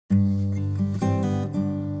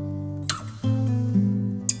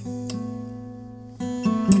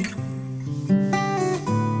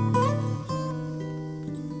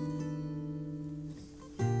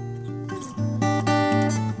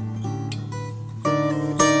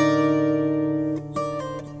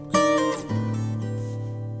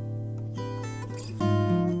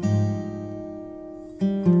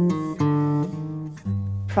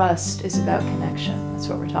trust is about connection. That's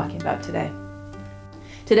what we're talking about today.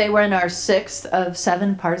 Today we're in our 6th of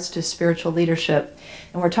 7 parts to spiritual leadership,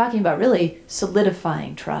 and we're talking about really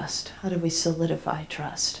solidifying trust. How do we solidify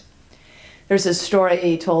trust? There's a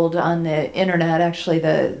story told on the internet, actually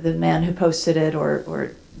the man who posted it,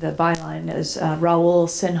 or the byline is Raul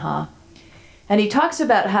Sinha, and he talks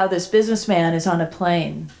about how this businessman is on a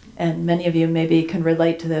plane, and many of you maybe can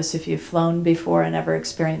relate to this if you've flown before and ever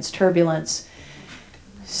experienced turbulence.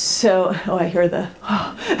 So, oh, I hear the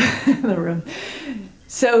in the room.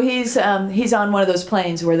 So he's on one of those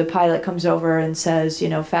planes where the pilot comes over and says, you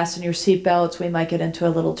know, fasten your seatbelts, we might get into a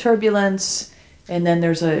little turbulence. And then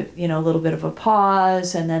there's a, you know, a little bit of a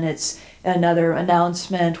pause, and then it's another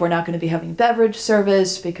announcement, we're not going to be having beverage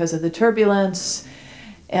service because of the turbulence.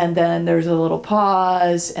 And then there's a little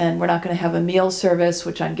pause, and we're not going to have a meal service,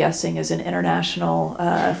 which I'm guessing is an international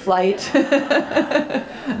flight,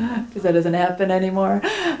 because that doesn't happen anymore.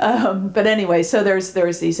 But anyway, so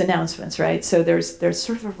there's these announcements, right? So there's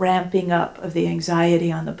sort of a ramping up of the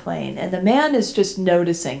anxiety on the plane, and the man is just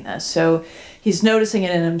noticing this. So he's noticing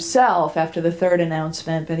it in himself after the 3rd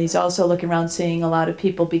announcement, but he's also looking around, seeing a lot of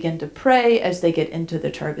people begin to pray as they get into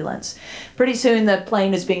the turbulence. Pretty soon the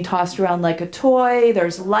plane is being tossed around like a toy.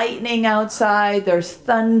 There's lightning outside, there's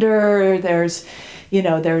thunder, there's, you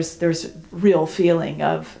know, there's real feeling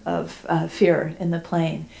of fear in the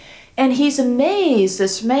plane. And he's amazed,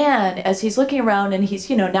 this man, as he's looking around, and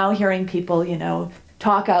he's, you know, now hearing people, you know,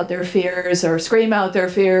 talk out their fears or scream out their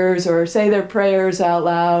fears or say their prayers out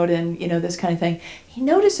loud and, you know, this kind of thing. He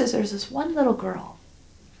notices there's this one little girl,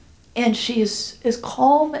 and she is as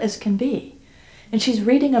calm as can be, and she's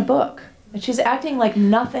reading a book, and she's acting like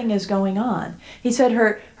nothing is going on. He said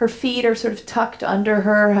her feet are sort of tucked under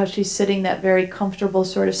her, how she's sitting that very comfortable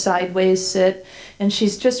sort of sideways sit, and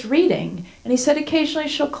she's just reading. And he said occasionally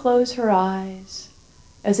she'll close her eyes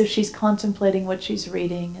as if she's contemplating what she's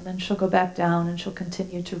reading, and then she'll go back down and she'll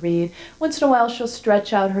continue to read. Once in a while she'll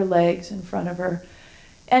stretch out her legs in front of her.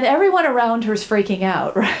 And everyone around her is freaking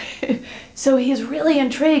out, right? So he's really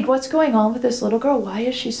intrigued. What's going on with this little girl? Why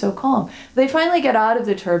is she so calm? They finally get out of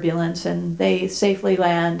the turbulence and they safely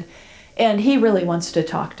land, and he really wants to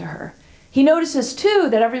talk to her. He notices, too,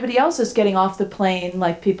 that everybody else is getting off the plane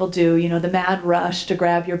like people do, you know, the mad rush to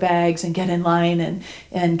grab your bags and get in line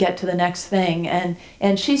and get to the next thing.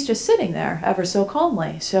 And she's just sitting there ever so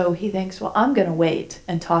calmly. So he thinks, well, I'm going to wait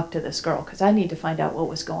and talk to this girl because I need to find out what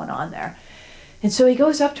was going on there. And so he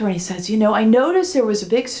goes up to her and he says, you know, I noticed there was a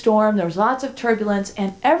big storm, there was lots of turbulence,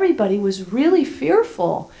 and everybody was really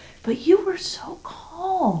fearful, but you were so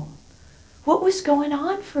calm. What was going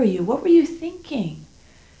on for you? What were you thinking?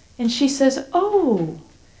 And she says, oh,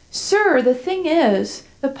 sir, the thing is,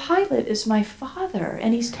 the pilot is my father,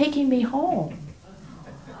 and he's taking me home.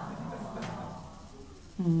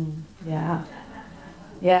 Yeah.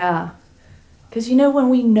 Yeah. Because, you know, when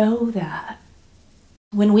we know that,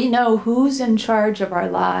 when we know who's in charge of our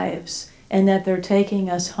lives and that they're taking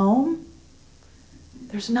us home,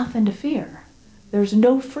 there's nothing to fear. There's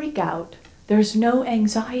no freak out. There's no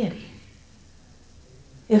anxiety.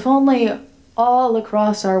 If only all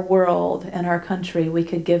across our world and our country we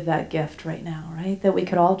could give that gift right now, right? That we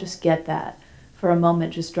could all just get that for a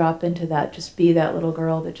moment, just drop into that, just be that little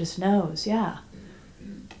girl that just knows, yeah,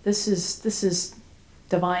 this is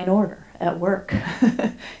divine order at work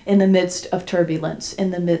in the midst of turbulence,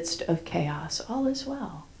 in the midst of chaos. All is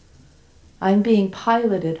well. I'm being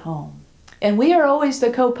piloted home. And we are always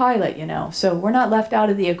the co-pilot, you know, so we're not left out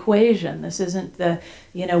of the equation. This isn't the,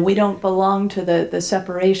 you know, we don't belong to the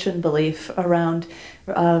separation belief around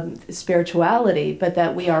spirituality, but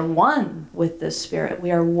that we are one with this spirit.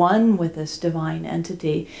 We are one with this divine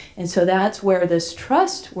entity. And so that's where this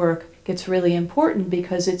trust work gets really important,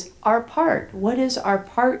 because it's our part. What is our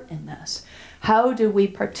part in this? How do we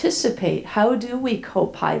participate? How do we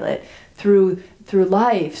co-pilot through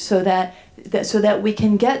life so that we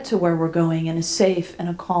can get to where we're going in a safe and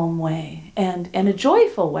a calm way, and a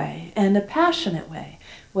joyful way, and a passionate way,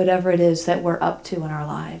 whatever it is that we're up to in our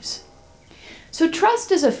lives. So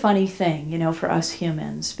trust is a funny thing, you know, for us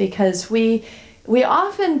humans, because we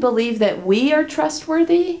often believe that we are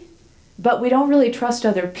trustworthy, but we don't really trust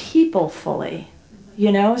other people fully,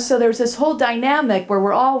 you know? So there's this whole dynamic where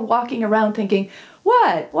we're all walking around thinking,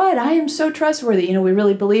 what? I am so trustworthy. You know, we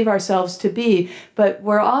really believe ourselves to be, but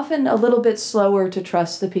we're often a little bit slower to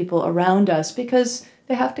trust the people around us because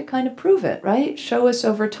they have to kind of prove it, right? Show us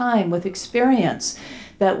over time with experience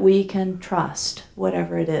that we can trust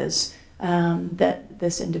whatever it is that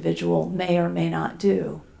this individual may or may not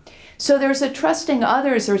do. So there's a trusting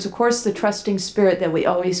others. There's, of course, the trusting spirit that we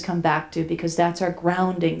always come back to, because that's our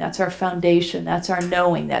grounding, that's our foundation, that's our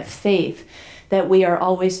knowing, that faith that we are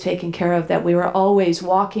always taken care of, that we are always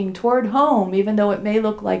walking toward home, even though it may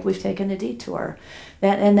look like we've taken a detour.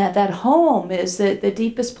 That home is the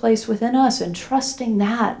deepest place within us, and trusting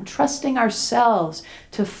that, and trusting ourselves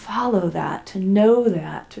to follow that, to know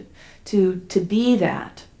that, to be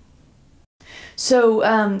that. So,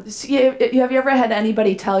 have you ever had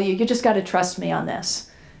anybody tell you, you just got to trust me on this?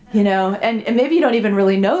 You know, and maybe you don't even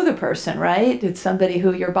really know the person, right? It's somebody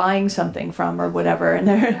who you're buying something from or whatever, and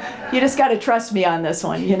you just got to trust me on this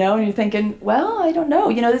one, you know? And you're thinking, well, I don't know.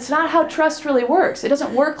 You know, it's not how trust really works. It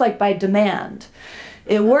doesn't work like by demand.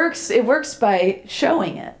 It works by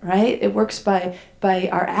showing it, right? It works by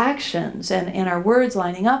our actions and our words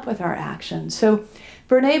lining up with our actions. So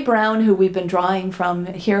Brene Brown, who we've been drawing from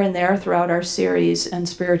here and there throughout our series on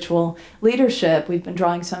spiritual leadership, we've been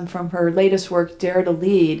drawing some from her latest work, Dare to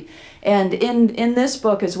Lead. And in this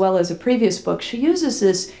book, as well as a previous book, she uses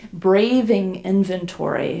this braving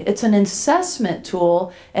inventory. It's an assessment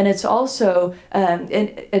tool, and it's also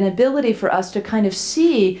an ability for us to kind of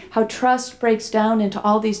see how trust breaks down into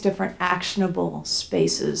all these different actionable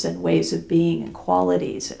spaces and ways of being and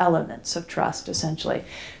qualities, elements of trust, essentially.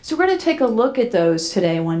 So we're going to take a look at those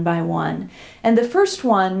today one by one. And the first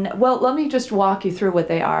one, well, let me just walk you through what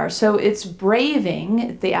they are. So it's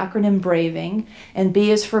braving, the acronym braving, and B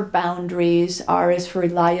is for boundaries, R is for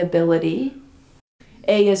reliability,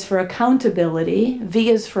 A is for accountability, V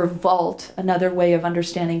is for vault, another way of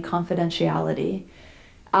understanding confidentiality,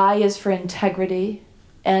 I is for integrity,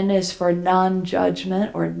 N is for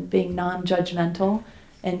non-judgment or being non-judgmental,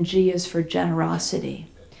 and G is for generosity.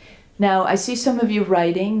 Now, I see some of you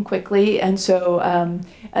writing quickly, and so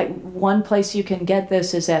one place you can get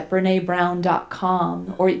this is at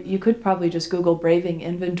brenebrown.com, or you could probably just Google Braving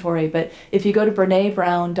Inventory, but if you go to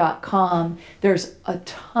brenebrown.com, there's a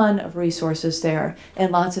ton of resources there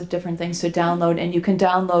and lots of different things to download, and you can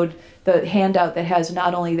download the handout that has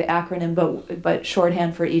not only the acronym, but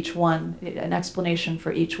shorthand for each one, an explanation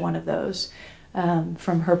for each one of those.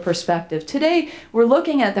 From her perspective. Today, we're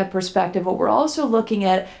looking at that perspective, but we're also looking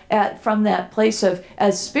at from that place of,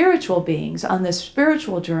 as spiritual beings on this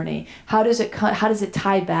spiritual journey, how does it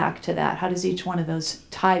tie back to that? How does each one of those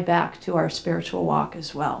tie back to our spiritual walk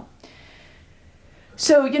as well?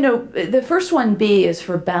 So, you know, the first one, B, is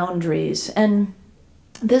for boundaries. And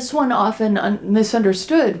this one often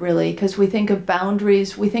misunderstood, really, because we think of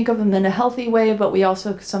boundaries, we think of them in a healthy way, but we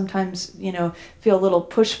also sometimes, you know, feel a little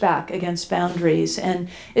pushback against boundaries. And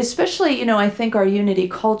especially, you know, I think our Unity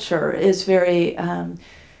culture is very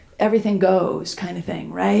everything goes kind of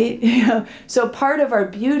thing, right? You know, so part of our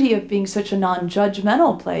beauty of being such a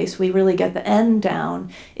non-judgmental place, we really get the end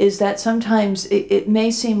down, is that sometimes it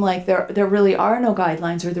may seem like there really are no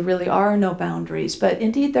guidelines or there really are no boundaries, but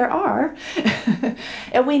indeed there are.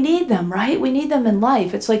 And we need them, right? We need them in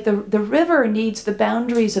life. It's like the river needs the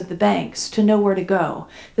boundaries of the banks to know where to go.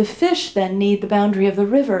 The fish then need the boundary of the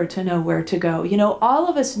river to know where to go. You know, all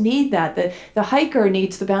of us need that. The hiker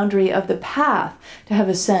needs the boundary of the path to have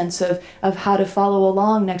a sense of how to follow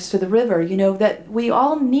along next to the river. You know, that we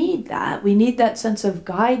all need that. We need that sense of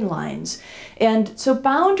guidelines. And so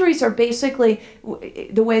boundaries are basically,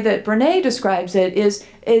 the way that Brene describes it,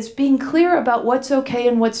 is being clear about what's okay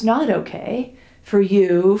and what's not okay for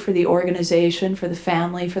you, for the organization, for the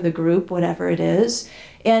family, for the group, whatever it is,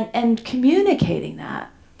 and communicating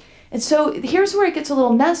that. And so here's where it gets a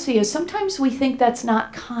little messy, is sometimes we think that's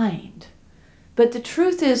not kind. But the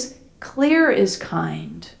truth is, clear is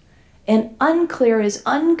kind. And unclear is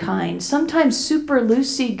unkind. Sometimes super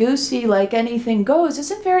loosey-goosey, like anything goes,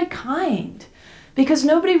 isn't very kind, because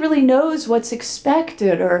nobody really knows what's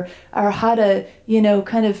expected or how to, you know,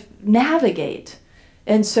 kind of navigate.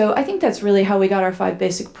 And so I think that's really how we got our 5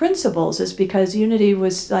 basic principles, is because Unity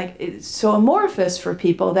was like so amorphous for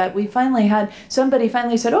people that we finally had, somebody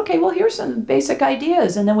finally said, okay, well, here's some basic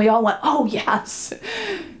ideas. And then we all went, oh, yes,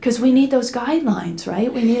 because we need those guidelines,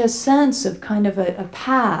 right? We need a sense of kind of a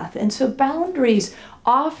path. And so boundaries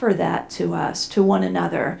offer that to us, to one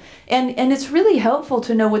another. And it's really helpful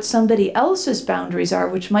to know what somebody else's boundaries are,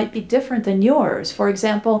 which might be different than yours. For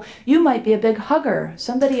example, you might be a big hugger.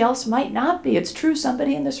 Somebody else might not be. It's true,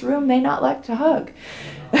 somebody in this room may not like to hug.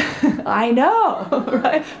 I know,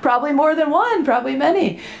 right? Probably more than one, probably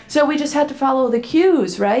many. So we just had to follow the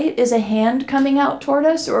cues, right? Is a hand coming out toward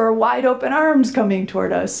us, or wide open arms coming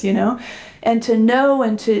toward us, you know? And to know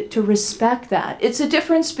and to respect that. It's a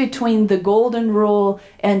difference between the golden rule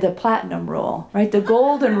and the platinum rule, right? The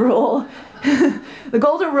golden rule The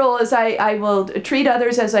golden rule is I will treat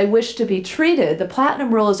others as I wish to be treated. The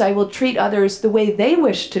platinum rule is I will treat others the way they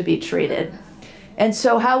wish to be treated. And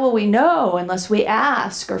so how will we know unless we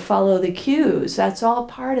ask or follow the cues? That's all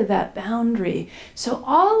part of that boundary. So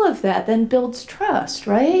all of that then builds trust,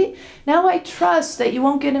 right? Now I trust that you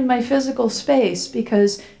won't get in my physical space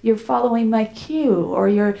because you're following my cue, or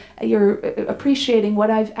you're appreciating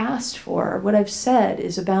what I've asked for, or what I've said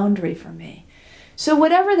is a boundary for me. So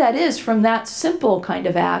whatever that is, from that simple kind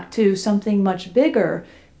of act to something much bigger,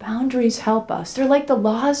 boundaries help us. They're like the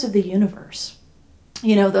laws of the universe.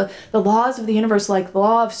 You know, the laws of the universe, like the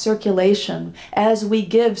law of circulation. As we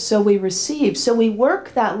give, so we receive. So we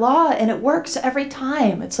work that law, and it works every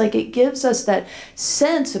time. It's like it gives us that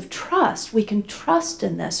sense of trust. We can trust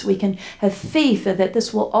in this. We can have faith that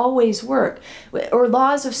this will always work. Or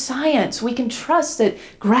laws of science. We can trust that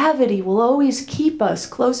gravity will always keep us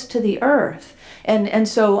close to the earth. And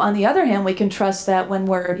so on the other hand, we can trust that when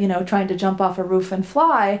we're, you know, trying to jump off a roof and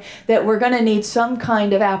fly, that we're going to need some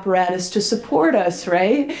kind of apparatus to support us,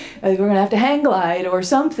 right? We're going to have to hang glide or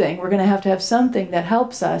something. We're going to have something that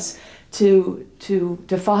helps us to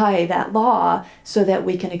defy that law so that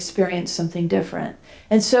we can experience something different.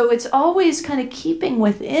 And so it's always kind of keeping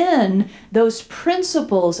within those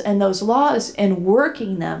principles and those laws and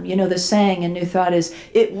working them. You know, the saying in New Thought is,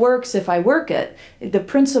 it works if I work it. The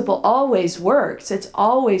principle always works. It's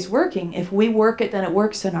always working. If we work it, then it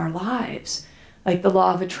works in our lives. Like the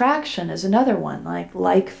law of attraction is another one.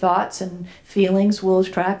 Like thoughts and feelings will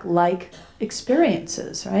attract like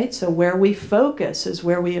experiences, right? So where we focus is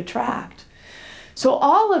where we attract. So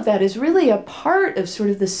all of that is really a part of sort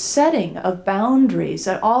of the setting of boundaries.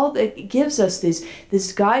 It gives us these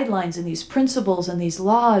guidelines and these principles and these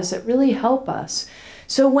laws that really help us.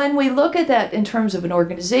 So when we look at that in terms of an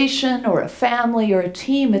organization or a family or a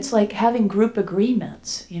team, it's like having group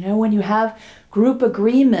agreements. You know, when you have group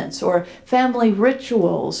agreements or family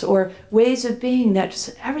rituals or ways of being that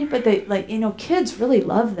just everybody, like, you know, kids really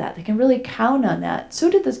love that. They can really count on that.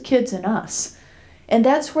 So did the kids in us. And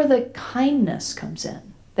that's where the kindness comes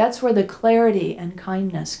in. That's where the clarity and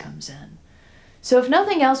kindness comes in. So if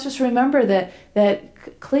nothing else, just remember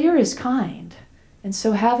that clear is kind. And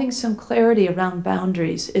so having some clarity around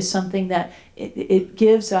boundaries is something that it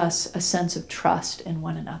gives us a sense of trust in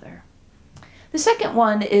one another. The second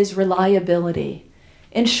one is reliability.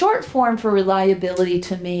 In short form for reliability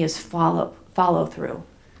to me is follow through.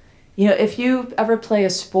 You know, if you ever play a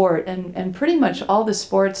sport, and pretty much all the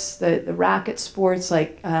sports, the racket sports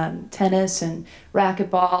like tennis and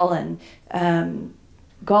racquetball and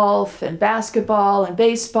golf and basketball and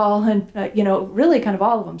baseball and, you know, really kind of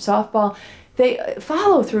all of them, softball,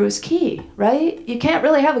 follow through is key, right? You can't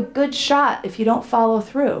really have a good shot if you don't follow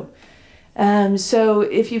through. So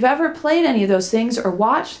if you've ever played any of those things or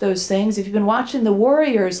watched those things, if you've been watching the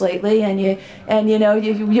Warriors lately and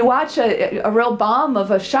you watch a real bomb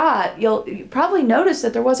of a shot, you'll probably notice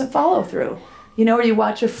that there wasn't follow through. You know, or you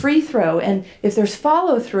watch a free throw, and if there's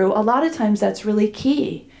follow through, a lot of times that's really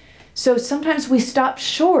key. So sometimes we stop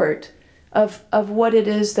short of what it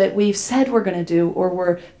is that we've said we're going to do or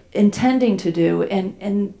we're intending to do,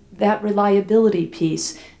 and that reliability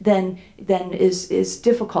piece then is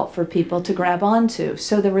difficult for people to grab onto.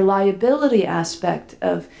 So the reliability aspect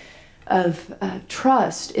of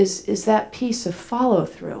trust is that piece of follow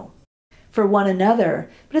through for one another.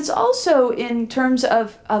 But it's also in terms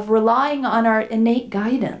of relying on our innate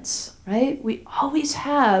guidance, right? We always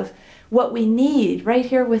have what we need right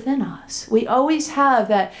here within us. We always have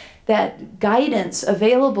that guidance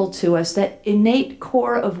available to us, that innate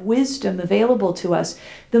core of wisdom available to us.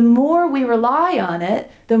 The more we rely on it,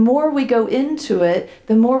 the more we go into it,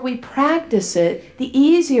 the more we practice it, the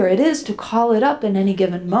easier it is to call it up in any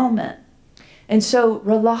given moment. And so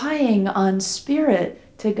relying on Spirit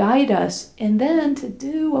to guide us and then to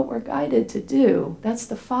do what we're guided to do, that's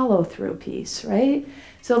the follow-through piece, right?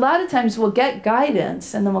 So a lot of times we'll get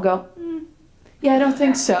guidance and then we'll go, yeah, I don't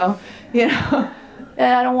think so, you know.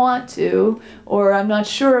 I don't want to, or I'm not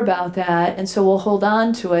sure about that, and so we'll hold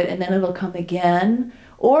on to it, and then it'll come again.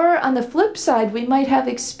 Or on the flip side, we might have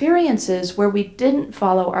experiences where we didn't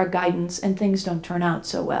follow our guidance and things don't turn out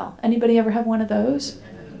so well. Anybody ever have one of those?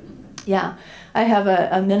 Yeah, I have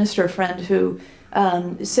a minister friend who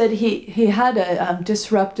said he had a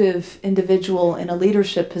disruptive individual in a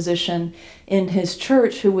leadership position in his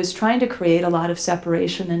church who was trying to create a lot of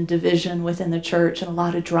separation and division within the church and a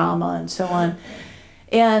lot of drama and so on.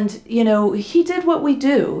 And, you know, he did what we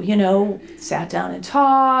do, you know, sat down and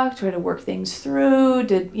talked, tried to work things through,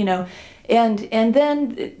 did, you know, and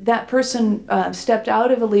then that person stepped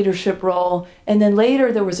out of a leadership role, and then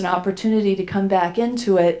later there was an opportunity to come back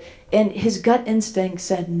into it, And his gut instinct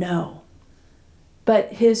said no.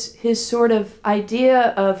 But his sort of idea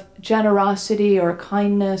of generosity or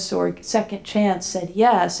kindness or second chance said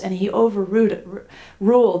yes, and he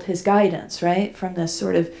overruled his guidance, right, from this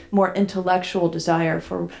sort of more intellectual desire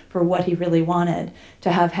for what he really wanted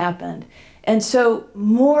to have happened. And so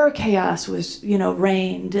more chaos was,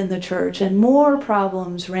 reigned in the church, and more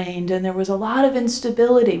problems reigned, and there was a lot of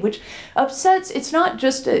instability, which upsets. It's not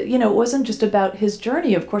just, it wasn't just about his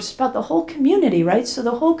journey, of course, it's about the whole community, right? So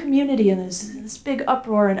the whole community in this big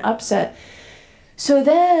uproar and upset. So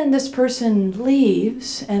then this person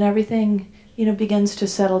leaves, and everything, begins to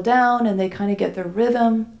settle down, and they kind of get their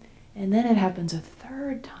rhythm, and then it happens a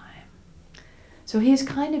third time. So he's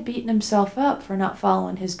kind of beaten himself up for not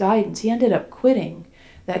following his guidance. He ended up quitting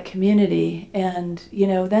that community, and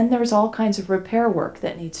then there's all kinds of repair work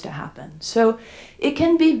that needs to happen. So it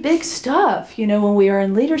can be big stuff, when we are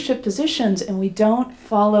in leadership positions and we don't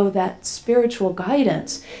follow that spiritual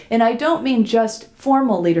guidance. And I don't mean just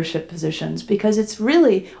formal leadership positions, because it's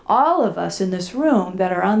really all of us in this room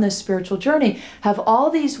that are on this spiritual journey have all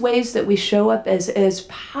these ways that we show up as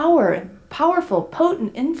powerful,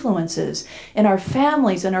 potent influences in our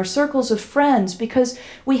families and our circles of friends, because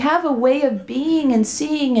we have a way of being and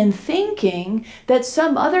seeing and thinking that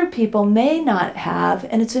some other people may not have,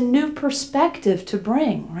 and it's a new perspective to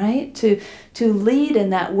bring, right? To lead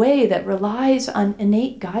in that way that relies on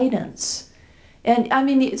innate guidance. And I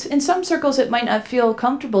mean, in some circles it might not feel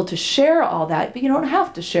comfortable to share all that, but you don't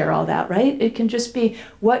have to share all that, right? It can just be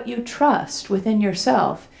what you trust within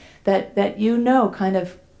yourself, that kind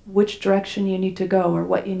of which direction you need to go, or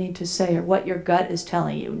what you need to say, or what your gut is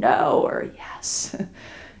telling you, no or yes.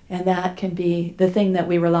 And that can be the thing that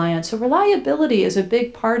we rely on. So reliability is a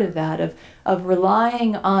big part of that, of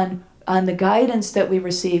relying on the guidance that we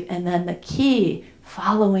receive, and then the key,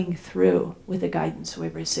 following through with the guidance we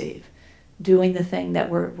receive, doing the thing that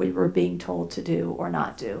we were being told to do or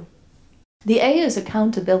not do. The A is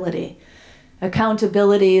accountability.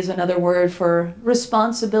 Accountability is another word for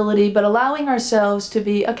responsibility, but allowing ourselves to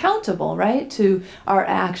be accountable, right, to our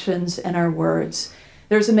actions and our words.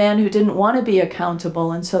 There's a man who didn't want to be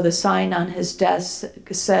accountable, and so the sign on his desk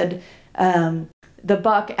said, the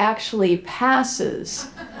buck actually passes,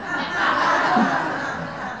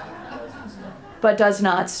 but does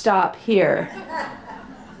not stop here.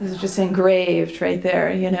 This is just engraved right there,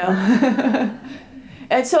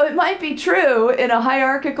 And so it might be true in a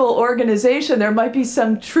hierarchical organization, there might be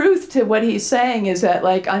some truth to what he's saying, is that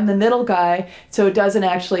like, I'm the middle guy, so it doesn't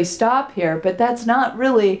actually stop here. But that's not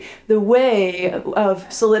really the way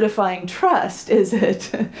of solidifying trust, is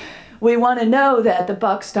it? We want to know that the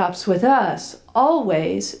buck stops with us,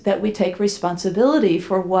 always, that we take responsibility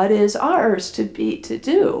for what is ours to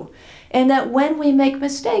do. And that when we make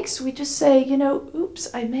mistakes, we just say,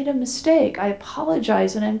 oops, I made a mistake. I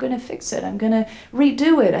apologize, and I'm going to fix it. I'm going to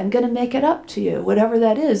redo it. I'm going to make it up to you, whatever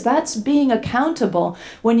that is. That's being accountable.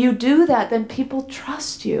 When you do that, then people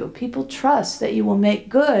trust you. People trust that you will make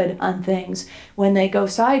good on things when they go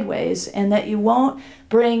sideways, and that you won't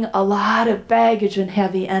bring a lot of baggage and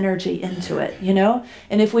heavy energy into it,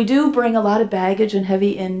 And if we do bring a lot of baggage and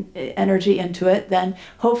heavy energy into it, then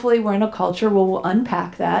hopefully we're in a culture where we'll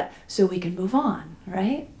unpack that so we can move on,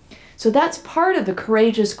 right? So that's part of the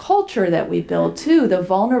courageous culture that we build too, the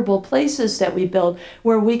vulnerable places that we build,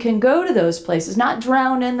 where we can go to those places, not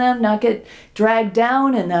drown in them, not get dragged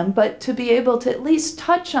down in them, but to be able to at least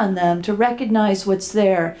touch on them, to recognize what's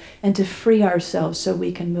there, and to free ourselves so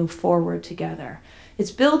we can move forward together. It's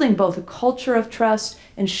building both a culture of trust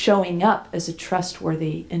and showing up as a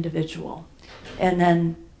trustworthy individual. And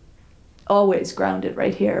then always grounded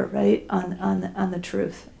right here, right, on the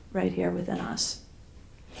truth, right here within us.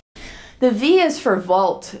 The V is for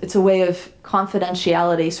vault. It's a way of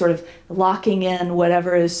confidentiality, sort of locking in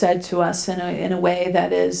whatever is said to us in a way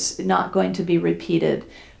that is not going to be repeated.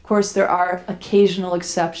 Of course, there are occasional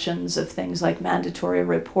exceptions of things like mandatory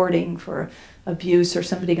reporting for abuse, or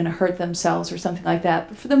somebody going to hurt themselves or something like that.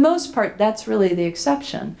 But for the most part, that's really the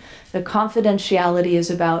exception. The confidentiality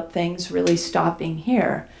is about things really stopping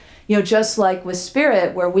here. Just like with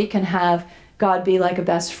spirit, where we can have God be like a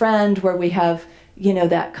best friend, where we have,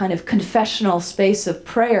 that kind of confessional space of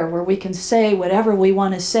prayer, where we can say whatever we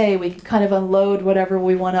want to say, we can kind of unload whatever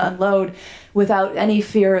we want to unload without any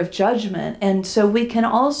fear of judgment. And so we can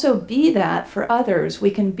also be that for others.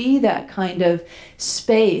 We can be that kind of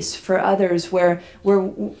space for others where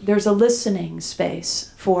there's a listening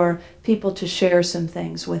space for people to share some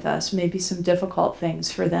things with us, maybe some difficult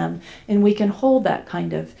things for them. And we can hold that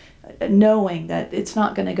kind of knowing that it's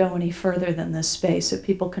not going to go any further than this space, that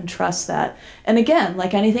people can trust that. And again,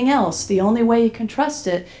 like anything else, the only way you can trust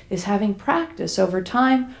it is having practice over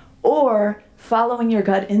time, or following your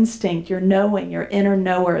gut instinct, your knowing, your inner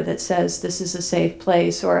knower that says this is a safe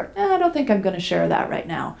place, or I don't think I'm going to share that right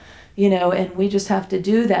now. And we just have to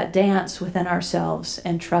do that dance within ourselves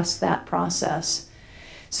and trust that process.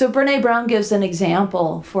 So Brene Brown gives an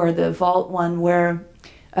example for the vault one where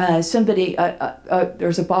there's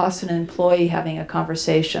a boss and an employee having a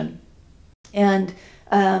conversation. And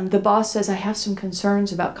the boss says, I have some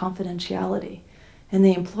concerns about confidentiality. And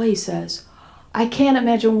the employee says, I can't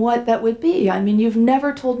imagine what that would be. I mean, you've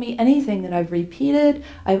never told me anything that I've repeated.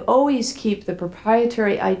 I've always keep the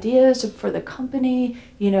proprietary ideas for the company,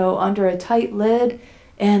 under a tight lid.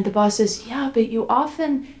 And the boss says, yeah, but you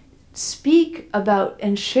often speak about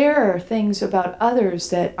and share things about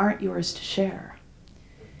others that aren't yours to share.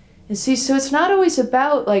 And see, so it's not always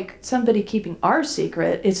about like somebody keeping our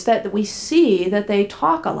secret. It's that we see that they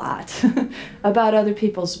talk a lot about other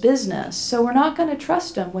people's business. So we're not going to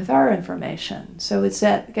trust them with our information. So it's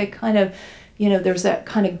that kind of, there's that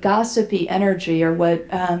kind of gossipy energy, or what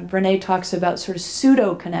Brene talks about, sort of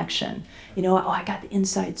pseudo connection. I got the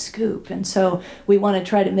inside scoop. And so we want to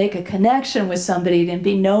try to make a connection with somebody and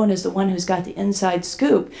be known as the one who's got the inside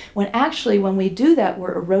scoop, when actually when we do that,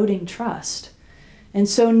 we're eroding trust. And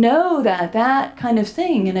so know that that kind of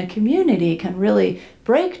thing in a community can really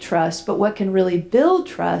break trust, but what can really build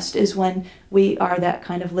trust is when we are that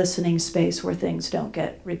kind of listening space where things don't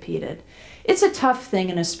get repeated. It's a tough thing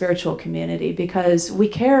in a spiritual community because we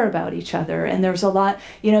care about each other, and there's a lot,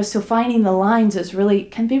 so finding the lines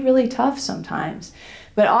can be really tough sometimes.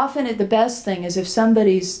 But often the best thing is if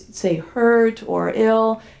somebody's, say, hurt or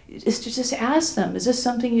ill, is to just ask them, is this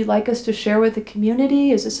something you'd like us to share with the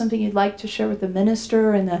community? Is this something you'd like to share with the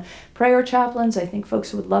minister and the prayer chaplains? I think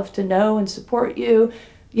folks would love to know and support you.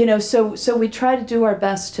 So we try to do our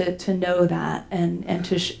best to know that and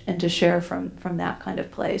to share from that kind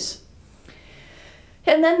of place.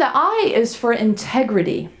 And then the I is for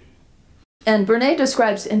integrity. And Brene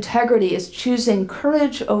describes integrity as choosing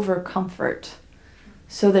courage over comfort.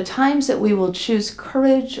 So the times that we will choose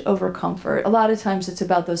courage over comfort, a lot of times it's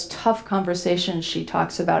about those tough conversations she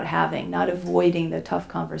talks about having, not avoiding the tough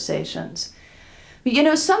conversations.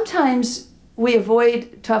 But sometimes we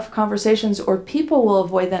avoid tough conversations, or people will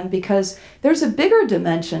avoid them because there's a bigger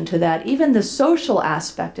dimension to that. Even the social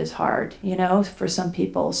aspect is hard, for some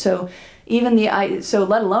people. So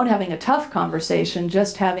let alone having a tough conversation,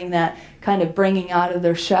 just having that kind of bringing out of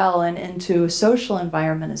their shell and into a social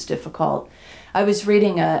environment is difficult. I was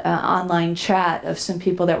reading an online chat of some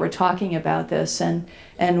people that were talking about this, and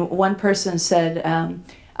one person said,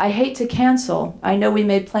 I hate to cancel. I know we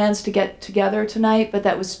made plans to get together tonight, but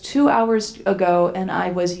that was 2 hours ago, and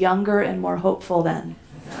I was younger and more hopeful then.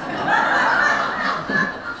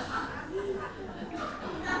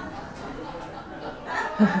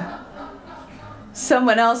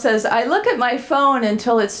 Someone else says, I look at my phone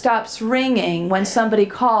until it stops ringing when somebody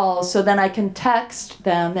calls, so then I can text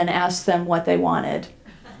them and ask them what they wanted.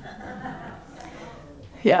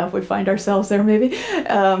 Yeah, we find ourselves there maybe.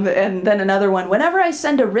 And then another one, whenever I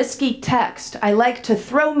send a risky text, I like to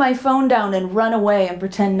throw my phone down and run away and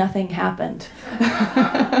pretend nothing happened.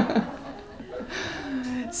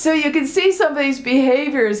 So you can see some of these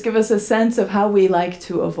behaviors give us a sense of how we like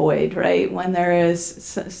to avoid, right? When there is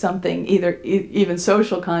something, even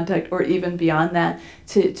social contact or even beyond that,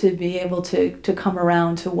 to be able to come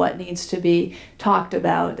around to what needs to be talked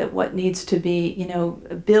about, that what needs to be,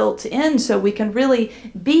 built in so we can really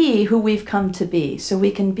be who we've come to be, so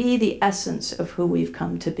we can be the essence of who we've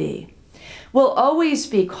come to be. We'll always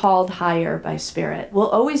be called higher by Spirit. We'll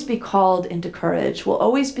always be called into courage. We'll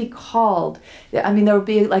always be called, there'll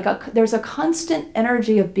be there's a constant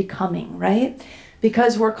energy of becoming, right?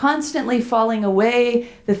 Because we're constantly falling away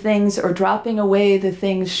the things, or dropping away the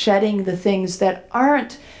things, shedding the things that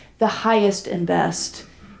aren't the highest and best,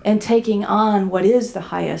 and taking on what is the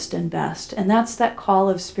highest and best. And that's that call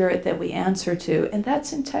of Spirit that we answer to, and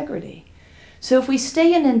that's integrity. So if we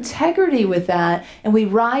stay in integrity with that, and we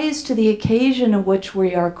rise to the occasion of which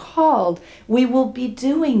we are called, we will be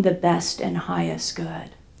doing the best and highest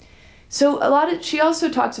good. So she also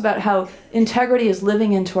talks about how integrity is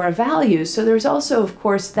living into our values. So there's also, of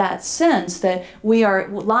course, that sense that we are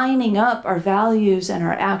lining up our values and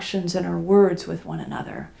our actions and our words with one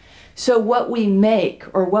another. So what we make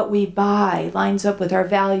or what we buy lines up with our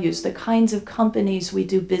values. The kinds of companies we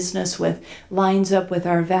do business with lines up with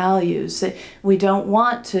our values. We don't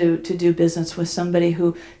want to do business with somebody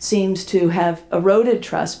who seems to have eroded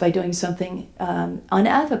trust by doing something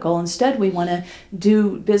unethical. Instead, we want to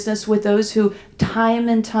do business with those who time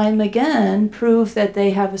and time again prove that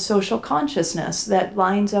they have a social consciousness that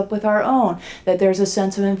lines up with our own, that there's a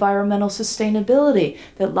sense of environmental sustainability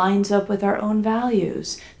that lines up with our own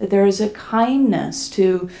values, that there is a kindness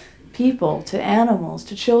to people, to animals,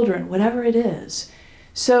 to children, whatever it is.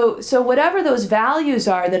 So whatever those values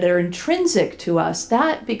are that are intrinsic to us,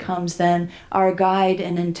 that becomes then our guide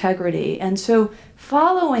in integrity. And so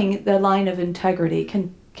following the line of integrity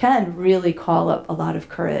can really call up a lot of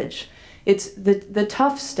courage. It's the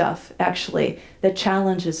tough stuff, actually, that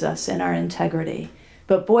challenges us in our integrity.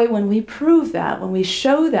 But boy, when we prove that, when we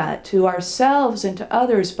show that to ourselves and to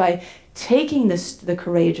others by taking the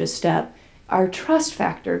courageous step, our trust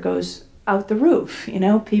factor goes out the roof. You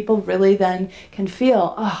know, people really then can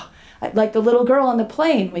feel, oh, like the little girl on the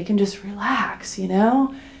plane, we can just relax, you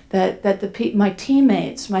know, that my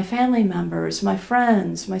teammates, my family members, my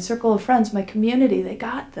friends, my circle of friends, my community, they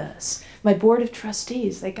got this. My board of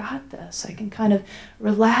trustees, they got this. I can kind of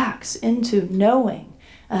relax into knowing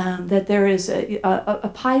that there is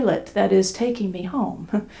a pilot that is taking me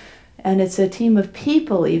home. And it's a team of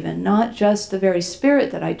people even, not just the very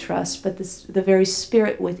spirit that I trust, but the very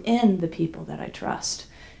spirit within the people that I trust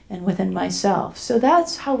and within myself. So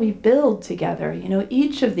that's how we build together. You know,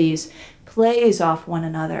 each of these plays off one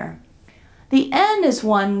another. The N is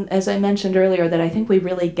one, as I mentioned earlier, that I think we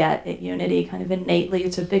really get at Unity, kind of innately.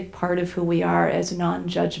 It's a big part of who we are as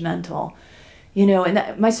non-judgmental. You know,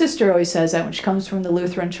 and my sister always says that when she comes from the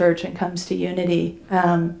Lutheran church and comes to Unity,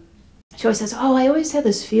 she always says, oh, I always have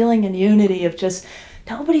this feeling in Unity of just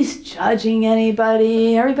nobody's judging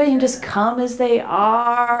anybody. Everybody can just come as they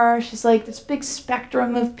are. She's like, this big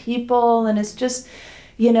spectrum of people, and it's just,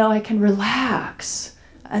 you know, I can relax.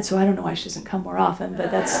 And so I don't know why she doesn't come more often, but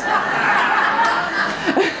that's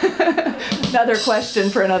another question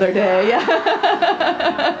for another day.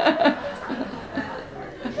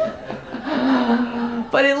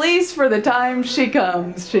 But at least for the time she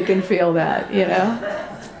comes, she can feel that, you know.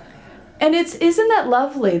 And isn't that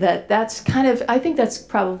lovely that's kind of, I think that's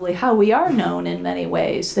probably how we are known in many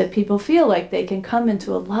ways, that people feel like they can come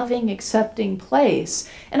into a loving, accepting place.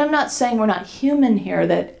 And I'm not saying we're not human here,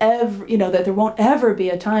 that that there won't ever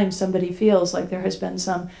be a time somebody feels like there has been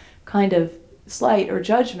some kind of slight or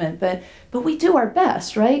judgment, but we do our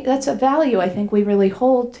best, right? That's a value I think we really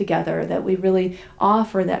hold together, that we really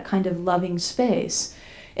offer that kind of loving space.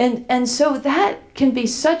 And so that can be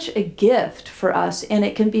such a gift for us, and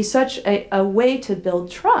it can be such a way to build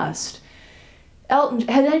trust. Has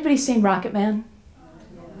anybody seen Rocket Man?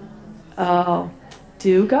 Oh,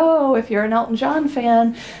 do go if you're an Elton John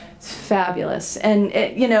fan. It's fabulous. And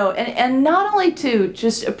you know, and not only to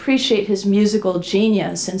just appreciate his musical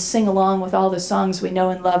genius and sing along with all the songs we know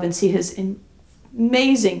and love and see his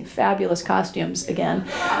amazing, fabulous costumes again.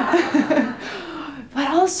 But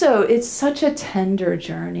also, it's such a tender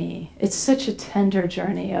journey. It's such a tender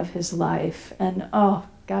journey of his life. And oh,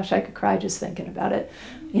 gosh, I could cry just thinking about it.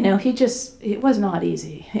 You know, it was not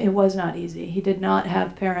easy. It was not easy. He did not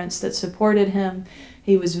have parents that supported him.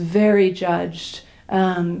 He was very judged.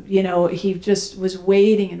 You know, he just was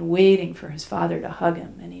waiting and waiting for his father to hug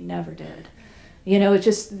him, and he never did. You know, it's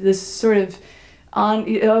just this sort of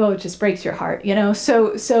it just breaks your heart, you know.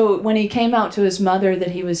 So when he came out to his mother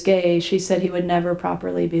that he was gay, she said he would never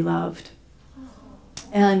properly be loved.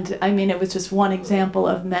 And I mean, it was just one example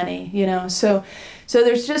of many, you know. So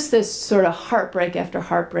there's just this sort of heartbreak after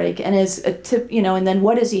heartbreak, and as a tip, you know. And then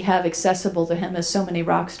what does he have accessible to him, as so many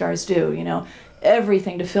rock stars do, you know?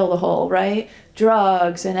 Everything to fill the hole, right?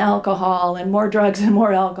 Drugs and alcohol and more drugs and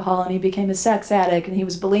more alcohol, and he became a sex addict, and he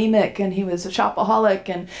was bulimic, and he was a shopaholic,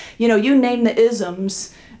 and you know, you name the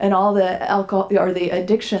isms and all the alcohol or the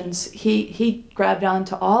addictions, he grabbed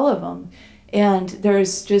onto all of them. And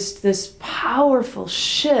there's just this powerful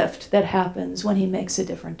shift that happens when he makes a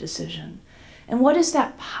different decision. And what is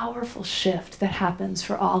that powerful shift that happens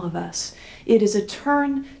for all of us? It is a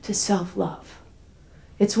turn to self-love.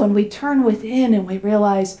 It's when we turn within and we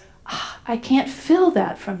realize, I can't feel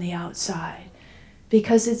that from the outside,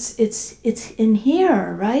 because it's in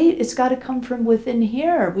here, right? It's got to come from within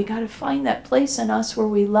here. We got to find that place in us where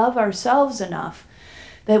we love ourselves enough,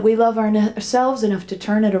 that we love ourselves enough to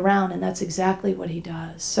turn it around, and that's exactly what he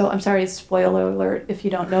does. So I'm sorry, spoiler alert if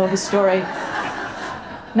you don't know the story.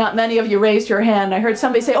 Not many of you raised your hand. I heard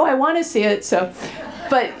somebody say, oh, I want to see it, so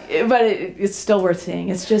but it's still worth seeing.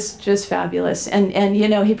 It's just fabulous. And you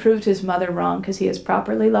know, he proved his mother wrong because he is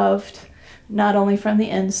properly loved, not only from the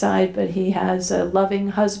inside, but he has a loving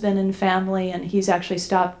husband and family, and he's actually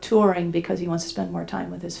stopped touring because he wants to spend more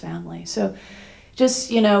time with his family. So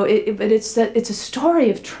just, you know, but it's a story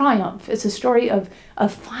of triumph. It's a story of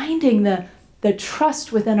finding the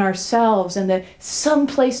trust within ourselves and the some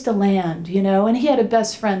place to land, you know. And he had a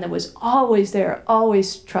best friend that was always there,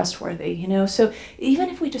 always trustworthy, you know. So even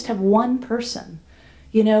if we just have one person,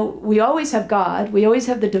 you know, we always have God, we always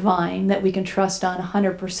have the divine that we can trust on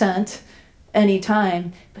 100%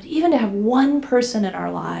 anytime. But even to have one person in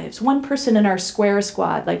our lives, one person in our square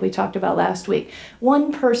squad, like we talked about last week,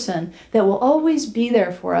 one person that will always be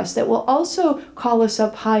there for us, that will also call us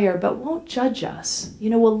up higher, but won't judge us, you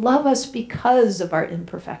know, will love us because of our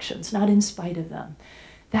imperfections, not in spite of them.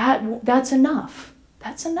 That's enough.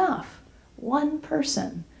 That's enough. One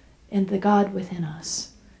person and the God within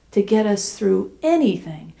us to get us through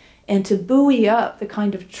anything and to buoy up the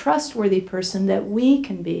kind of trustworthy person that we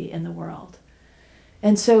can be in the world.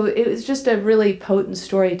 And so it was just a really potent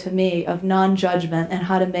story to me of non-judgment and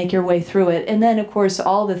how to make your way through it. And then, of course,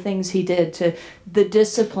 all the things he did to the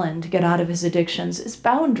discipline to get out of his addictions is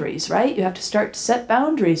boundaries, right? You have to start to set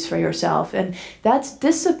boundaries for yourself. And that's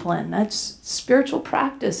discipline. That's spiritual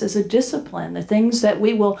practice as a discipline. The things that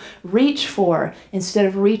we will reach for instead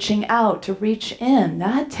of reaching out to reach in.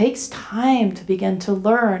 That takes time to begin to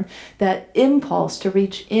learn that impulse to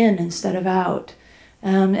reach in instead of out.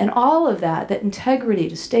 And all of that integrity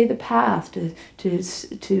to stay the path, to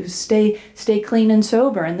stay clean and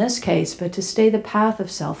sober in this case, but to stay the path of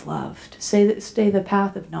self-love, to stay the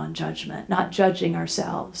path of non-judgment, not judging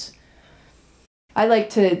ourselves. I like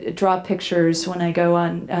to draw pictures when I go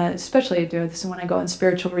on, especially I do this when I go on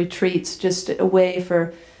spiritual retreats, just a way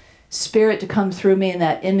for spirit to come through me in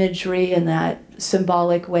that imagery and that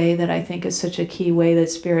symbolic way that I think is such a key way that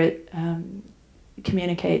spirit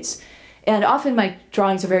communicates. And often my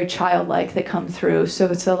drawings are very childlike that come through. So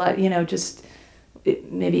it's a lot, you know, just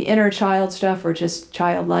maybe inner child stuff or just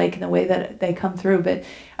childlike in the way that they come through. But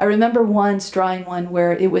I remember once drawing one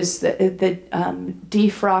where it was the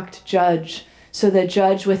defrocked judge. So the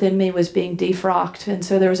judge within me was being defrocked. And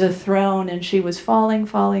so there was a throne and she was falling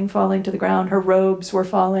to the ground. Her robes were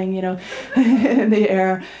falling, you know, in the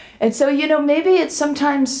air. And so, you know, maybe it's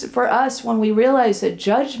sometimes for us when we realize that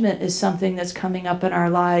judgment is something that's coming up in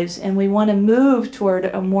our lives and we want to move toward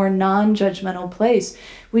a more non-judgmental place,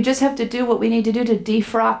 we just have to do what we need to do to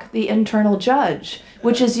defrock the internal judge,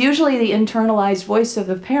 which is usually the internalized voice of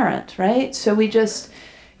the parent, right? So we just,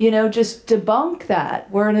 you know, just debunk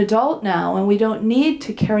that. We're an adult now and we don't need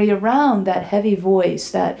to carry around that heavy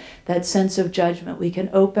voice, that sense of judgment. We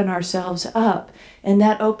can open ourselves up, and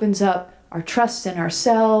that opens up our trust in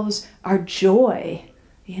ourselves, our joy.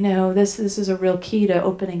 You know, this is a real key to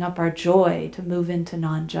opening up our joy to move into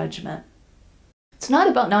non-judgment. It's not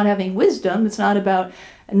about not having wisdom. It's not about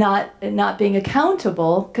not being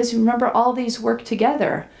accountable, because remember, all these work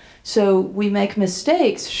together. So we make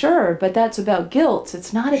mistakes, sure, but that's about guilt.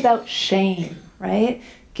 It's not about shame, right?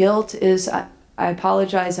 Guilt is, I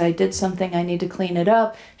apologize, I did something, I need to clean it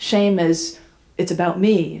up. Shame is, it's about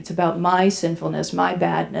me. It's about my sinfulness, my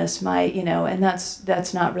badness, my, you know, and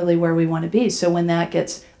that's not really where we want to be. So when that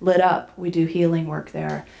gets lit up, we do healing work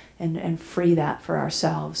there and free that for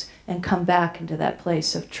ourselves and come back into that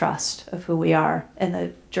place of trust of who we are and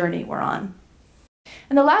the journey we're on.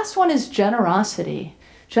 And the last one is generosity.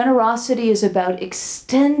 Generosity is about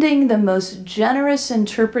extending the most generous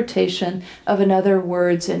interpretation of another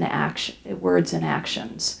words and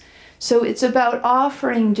actions. So it's about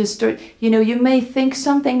offering just, you know, you may think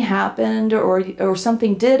something happened or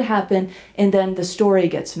something did happen, and then the story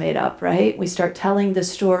gets made up, right? We start telling the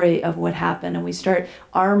story of what happened and we start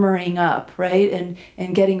armoring up, right?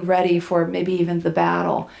 And getting ready for maybe even the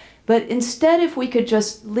battle. But instead, if we could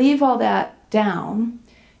just leave all that down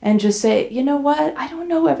and just say, you know what, I don't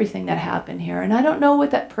know everything that happened here, and I don't know what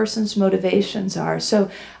that person's motivations are. So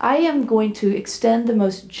I am going to extend the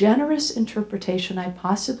most generous interpretation I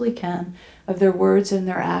possibly can of their words and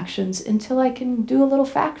their actions until I can do a little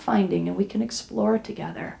fact-finding and we can explore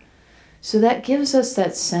together. So that gives us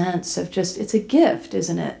that sense of just, it's a gift,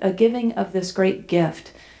 isn't it? A giving of this great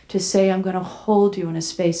gift to say, I'm going to hold you in a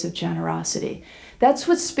space of generosity. That's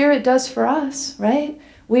what Spirit does for us, right?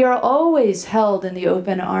 We are always held in the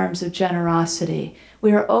open arms of generosity.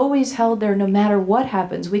 We are always held there no matter what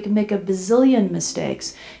happens. We can make a bazillion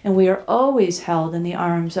mistakes, and we are always held in the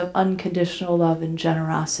arms of unconditional love and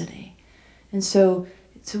generosity. And so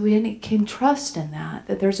we can trust in that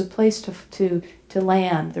there's a place to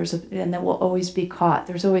land, and that we'll always be caught.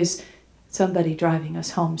 There's always somebody driving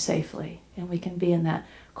us home safely. And we can be in that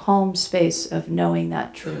calm space of knowing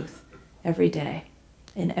that truth every day,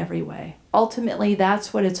 in every way. Ultimately,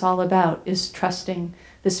 that's what it's all about, is trusting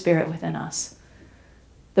the Spirit within us.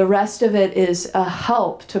 The rest of it is a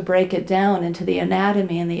help to break it down into the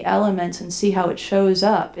anatomy and the elements and see how it shows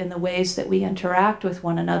up in the ways that we interact with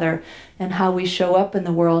one another and how we show up in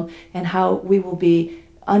the world and how we will be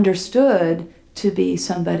understood to be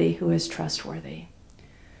somebody who is trustworthy.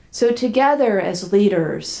 So together as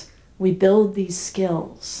leaders, we build these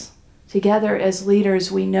skills. Together as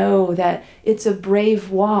leaders, we know that it's a brave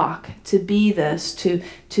walk to be this,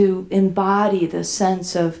 to embody the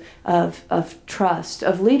sense of trust,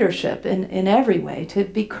 of leadership in every way, to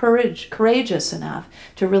be courageous enough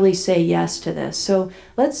to really say yes to this. So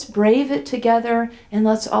let's brave it together, and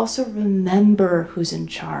let's also remember who's in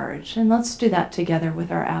charge. And let's do that together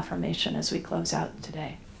with our affirmation as we close out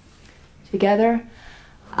today. Together,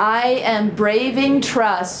 I am braving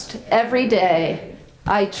trust every day.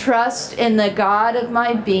 I trust in the God of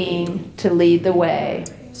my being to lead the way.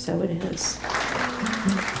 So it is.